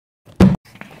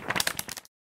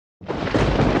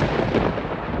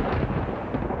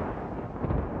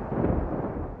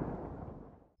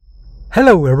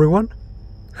Hello everyone!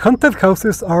 Haunted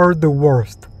houses are the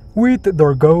worst, with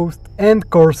their ghosts and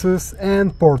curses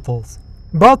and portals.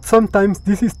 But sometimes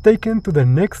this is taken to the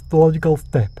next logical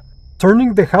step,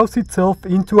 turning the house itself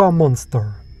into a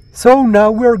monster. So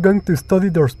now we are going to study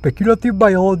their speculative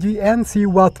biology and see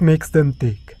what makes them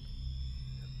tick.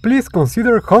 Please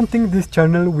consider haunting this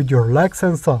channel with your likes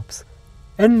and subs.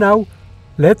 And now,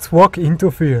 let's walk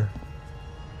into fear.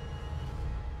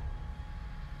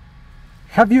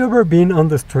 Have you ever been on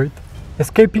the street,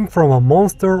 escaping from a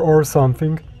monster or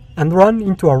something, and run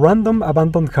into a random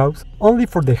abandoned house only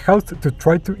for the house to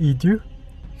try to eat you?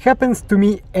 Happens to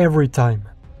me every time.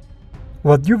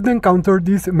 What you've encountered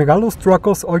is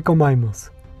Megalostracos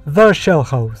oikomaimos, the shell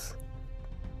house.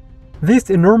 These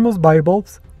enormous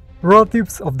bivalves,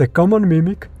 relatives of the common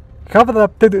mimic, have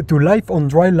adapted to life on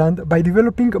dry land by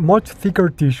developing much thicker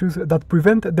tissues that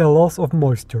prevent the loss of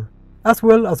moisture, as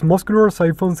well as muscular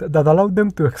siphons that allow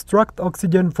them to extract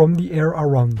oxygen from the air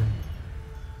around them.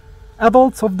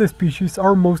 Adults of the species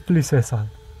are mostly sessile,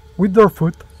 with their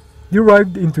foot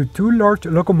derived into two large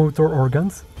locomotor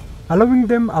organs, allowing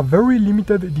them a very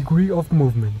limited degree of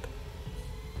movement.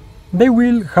 They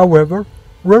will, however,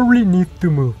 rarely need to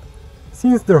move,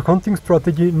 since their hunting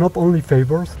strategy not only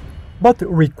favors, but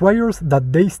requires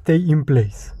that they stay in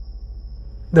place.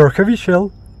 Their heavy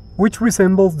shell, which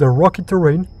resembles the rocky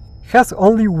terrain, has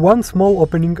only one small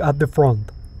opening at the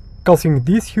front, causing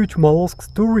these huge mollusks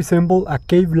to resemble a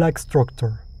cave-like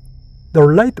structure.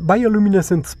 Their light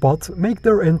bioluminescent spots make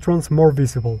their entrance more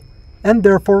visible, and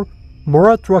therefore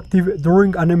more attractive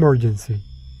during an emergency.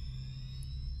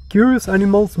 Curious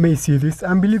animals may see this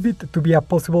and believe it to be a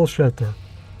possible shelter,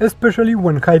 especially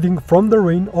when hiding from the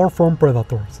rain or from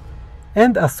predators,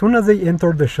 and as soon as they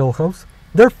enter the shell house,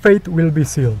 their fate will be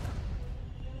sealed.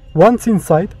 Once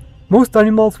inside, most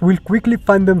animals will quickly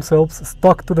find themselves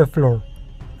stuck to the floor,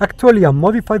 actually a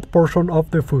modified portion of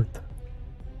the foot.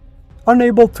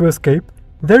 Unable to escape,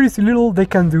 there is little they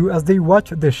can do as they watch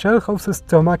the shell house's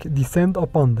stomach descend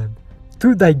upon them,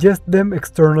 to digest them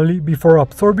externally before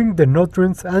absorbing the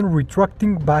nutrients and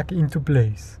retracting back into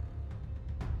place.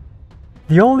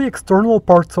 The only external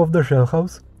parts of the shell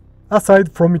house,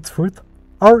 aside from its foot,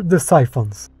 are the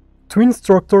siphons, twin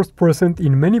structures present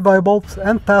in many bivalves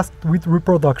and tasked with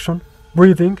reproduction,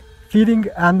 breathing, feeding,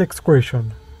 and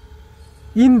excretion.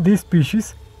 In this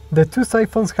species, the two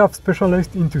siphons have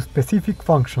specialized into specific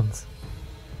functions.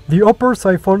 The upper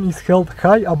siphon is held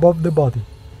high above the body,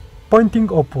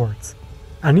 pointing upwards,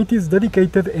 and it is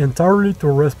dedicated entirely to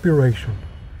respiration,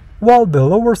 while the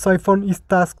lower siphon is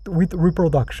tasked with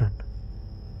reproduction.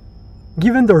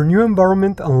 Given their new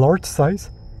environment and large size,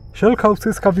 shell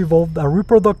houses have evolved a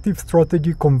reproductive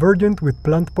strategy convergent with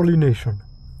plant pollination.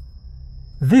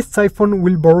 This siphon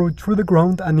will burrow through the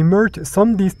ground and emerge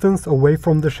some distance away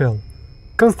from the shell,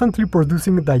 constantly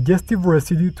producing digestive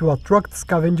residue to attract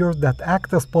scavengers that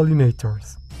act as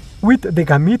pollinators, with the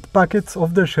gamete packets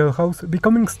of the shell house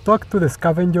becoming stuck to the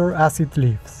scavenger as it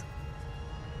leaves.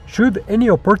 Should any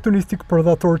opportunistic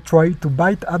predator try to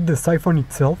bite at the siphon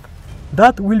itself,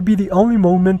 that will be the only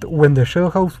moment when the shell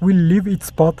house will leave its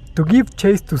spot to give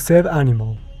chase to said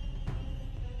animal.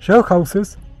 Shell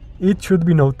houses, it should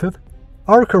be noted,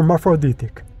 are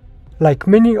hermaphroditic, like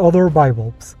many other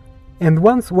bivalves, and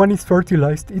once one is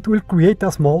fertilized it will create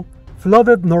a small,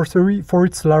 flooded nursery for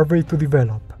its larvae to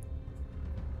develop.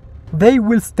 They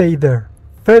will stay there,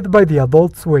 fed by the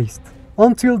adult's waste,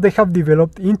 until they have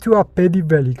developed into a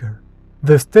pediveliger,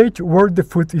 the stage where the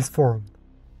foot is formed.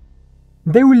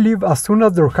 They will leave as soon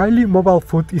as their highly mobile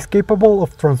foot is capable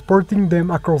of transporting them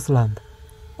across land,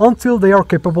 until they are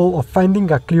capable of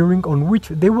finding a clearing on which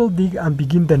they will dig and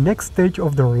begin the next stage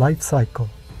of their life cycle.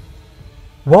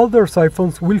 While their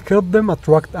siphons will help them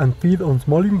attract and feed on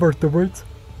small invertebrates,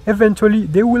 eventually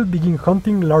they will begin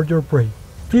hunting larger prey,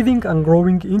 feeding and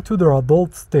growing into their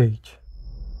adult stage.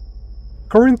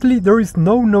 Currently there is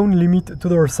no known limit to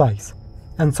their size,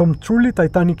 and some truly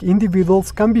titanic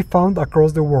individuals can be found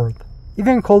across the world,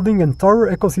 even holding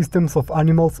entire ecosystems of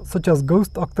animals such as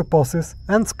ghost octopuses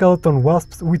and skeleton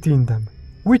wasps within them,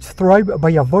 which thrive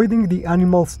by avoiding the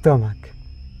animal's stomach.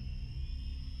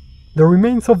 The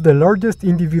remains of the largest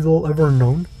individual ever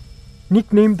known,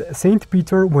 nicknamed Saint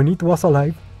Peter when it was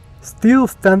alive, still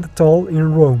stand tall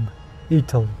in Rome,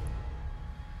 Italy.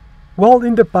 While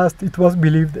in the past it was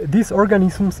believed these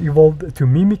organisms evolved to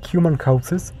mimic human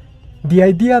houses, the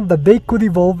idea that they could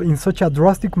evolve in such a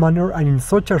drastic manner and in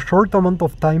such a short amount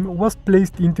of time was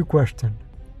placed into question.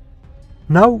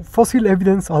 Now, fossil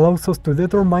evidence allows us to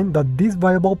determine that these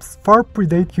bivalves far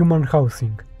predate human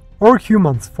housing, or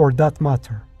humans for that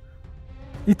matter.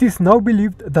 It is now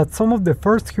believed that some of the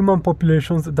first human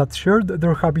populations that shared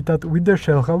their habitat with the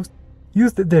shellhouse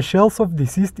used the shells of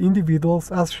deceased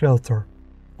individuals as shelter,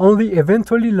 only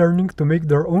eventually learning to make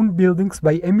their own buildings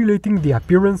by emulating the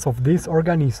appearance of these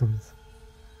organisms.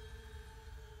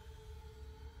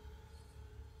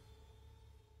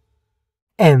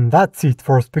 And that's it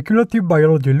for Speculative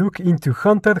Biology look into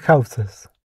haunted houses.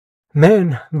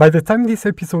 Man, by the time these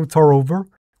episodes are over,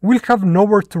 we'll have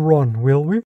nowhere to run, will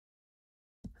we?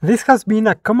 This has been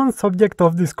a common subject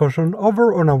of discussion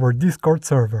over on our Discord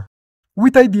server,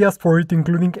 with ideas for it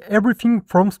including everything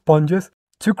from sponges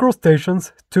to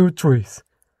crustaceans to trees.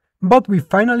 But we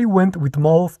finally went with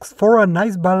mollusks for a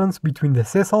nice balance between the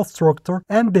sessile structure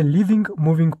and the living,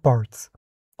 moving parts.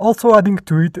 Also adding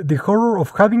to it the horror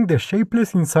of having the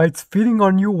shapeless insides feeding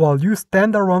on you while you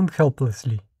stand around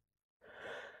helplessly.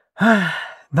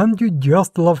 Don't you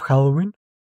just love Halloween?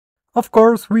 Of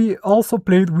course, we also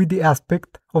played with the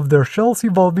aspect of their shells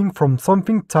evolving from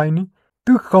something tiny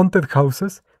to haunted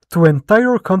houses to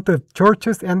entire haunted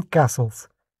churches and castles,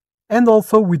 and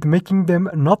also with making them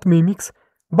not mimics,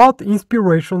 but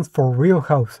inspirations for real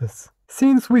houses,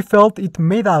 since we felt it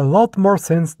made a lot more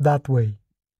sense that way.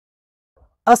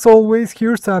 As always,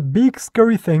 here's a big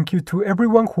scary thank you to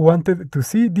everyone who wanted to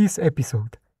see this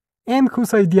episode, and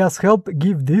whose ideas helped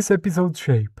give this episode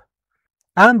shape.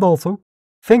 And also,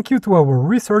 thank you to our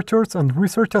researchers and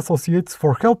research associates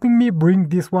for helping me bring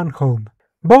this one home,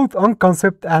 both on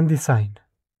concept and design.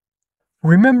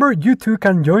 Remember, you too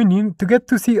can join in to get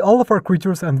to see all of our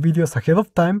creatures and videos ahead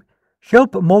of time,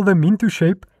 help mold them into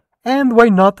shape, and why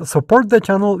not support the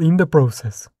channel in the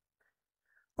process.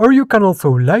 Or you can also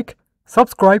like,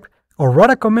 subscribe, or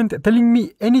write a comment telling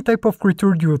me any type of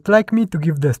creature you would like me to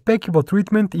give the Specubo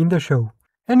treatment in the show.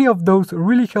 Any of those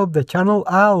really help the channel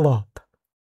a lot.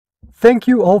 Thank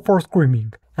you all for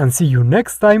screaming, and see you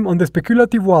next time on the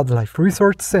Speculative Wildlife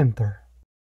Research Center.